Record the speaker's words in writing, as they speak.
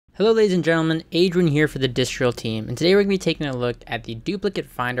Hello ladies and gentlemen, Adrian here for the Distro team, and today we're going to be taking a look at the Duplicate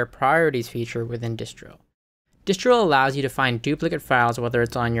Finder Priorities feature within Distro. Distro allows you to find duplicate files whether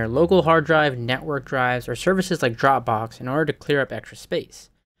it's on your local hard drive, network drives, or services like Dropbox in order to clear up extra space.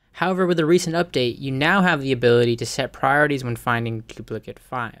 However, with a recent update, you now have the ability to set priorities when finding duplicate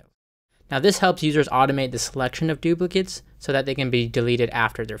files. Now this helps users automate the selection of duplicates so that they can be deleted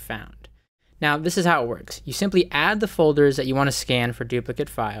after they're found. Now this is how it works. You simply add the folders that you want to scan for duplicate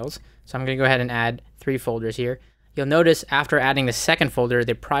files. So I'm going to go ahead and add 3 folders here. You'll notice after adding the second folder,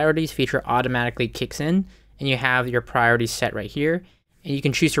 the priorities feature automatically kicks in and you have your priorities set right here. And you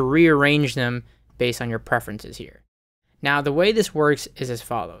can choose to rearrange them based on your preferences here. Now the way this works is as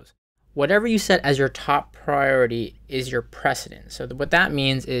follows. Whatever you set as your top priority is your precedent. So what that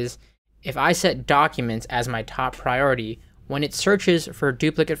means is if I set documents as my top priority, when it searches for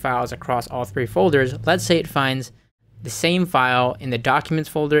duplicate files across all 3 folders, let's say it finds the same file in the documents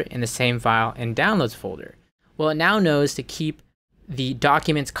folder and the same file in downloads folder. Well, it now knows to keep the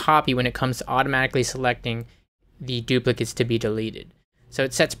documents copy when it comes to automatically selecting the duplicates to be deleted. So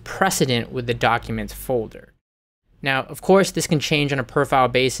it sets precedent with the documents folder. Now, of course, this can change on a per file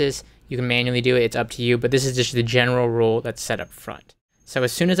basis. You can manually do it, it's up to you, but this is just the general rule that's set up front. So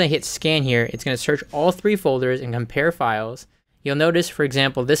as soon as I hit scan here, it's going to search all 3 folders and compare files. You'll notice, for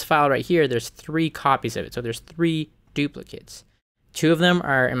example, this file right here, there's 3 copies of it. So there's 3 duplicates. 2 of them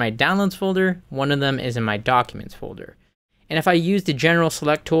are in my downloads folder. 1 of them is in my documents folder. And if I use the general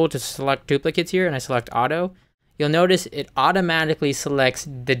select tool to select duplicates here and I select auto, you'll notice it automatically selects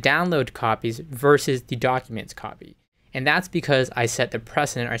the download copies versus the documents copy. And that's because I set the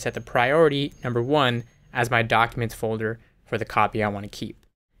precedent, or I set the priority number 1 as my documents folder for the copy I want to keep.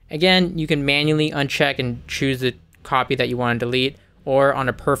 Again, you can manually uncheck and choose the copy that you want to delete, or on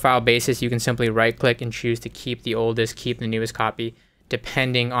a per file basis, you can simply right click and choose to keep the oldest, keep the newest copy,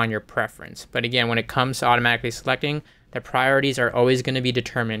 depending on your preference. But again, when it comes to automatically selecting, the priorities are always going to be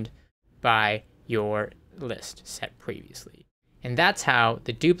determined by your list set previously. And that's how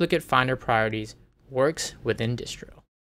the Duplicate Finder Priorities works within Distro.